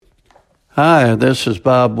Hi, this is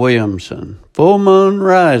Bob Williamson. Full moon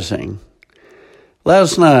rising.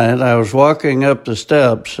 Last night I was walking up the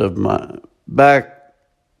steps of my backyard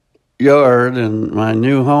in my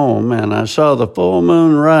new home, and I saw the full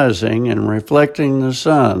moon rising and reflecting the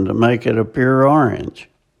sun to make it appear orange.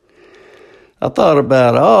 I thought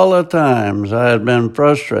about all the times I had been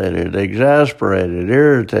frustrated, exasperated,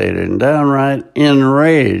 irritated, and downright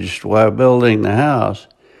enraged while building the house.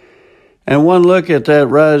 And one look at that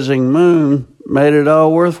rising moon made it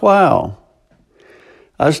all worthwhile.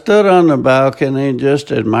 I stood on the balcony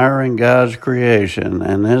just admiring God's creation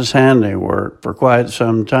and His handiwork for quite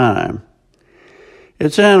some time.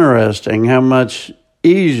 It's interesting how much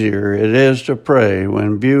easier it is to pray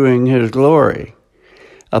when viewing His glory.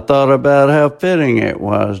 I thought about how fitting it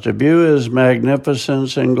was to view His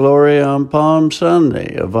magnificence and glory on Palm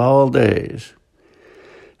Sunday of all days.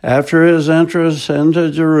 After His entrance into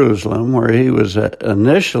Jerusalem, where He was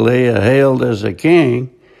initially hailed as a king,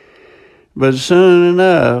 but soon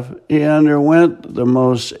enough He underwent the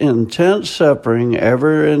most intense suffering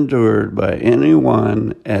ever endured by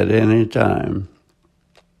anyone at any time.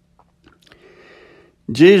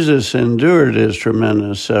 Jesus endured His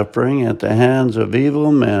tremendous suffering at the hands of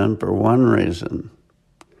evil men for one reason: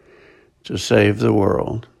 to save the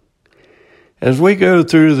world. As we go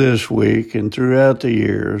through this week and throughout the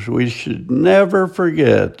years, we should never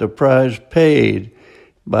forget the price paid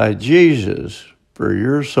by Jesus for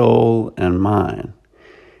your soul and mine.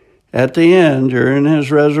 At the end, during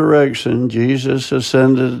His resurrection, Jesus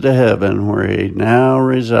ascended to heaven where He now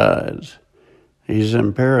resides. He's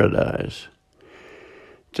in paradise.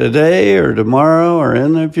 Today or tomorrow or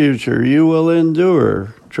in the future, you will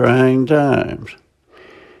endure trying times.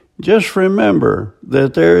 Just remember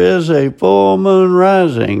that there is a full moon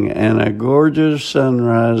rising and a gorgeous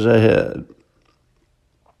sunrise ahead.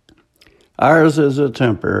 Ours is a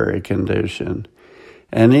temporary condition,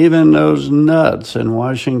 and even those nuts in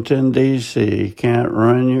Washington, D.C. can't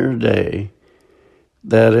ruin your day.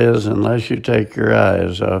 That is, unless you take your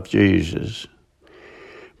eyes off Jesus.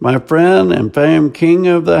 My friend and famed king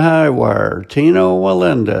of the high wire, Tino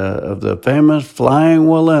Wallenda of the famous Flying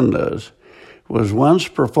Wallendas, was once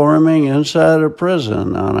performing inside a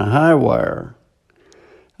prison on a high wire.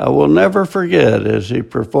 I will never forget, as he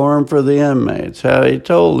performed for the inmates, how he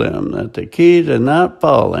told them that the key to not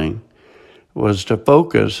falling was to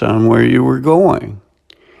focus on where you were going.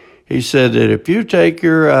 He said that if you take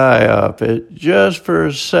your eye off it just for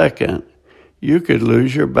a second, you could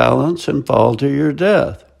lose your balance and fall to your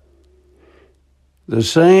death. The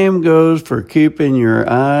same goes for keeping your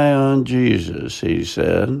eye on Jesus, he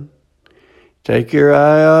said. Take your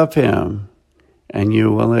eye off Him, and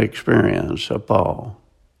you will experience a fall.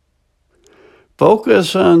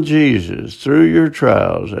 Focus on Jesus through your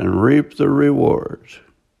trials and reap the rewards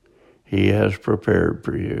He has prepared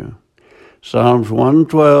for you. Psalms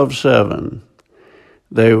 112:7.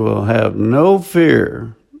 They will have no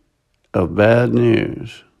fear of bad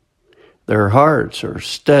news. Their hearts are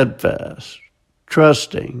steadfast,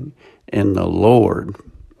 trusting in the Lord.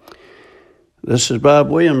 This is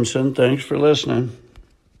Bob Williamson. Thanks for listening.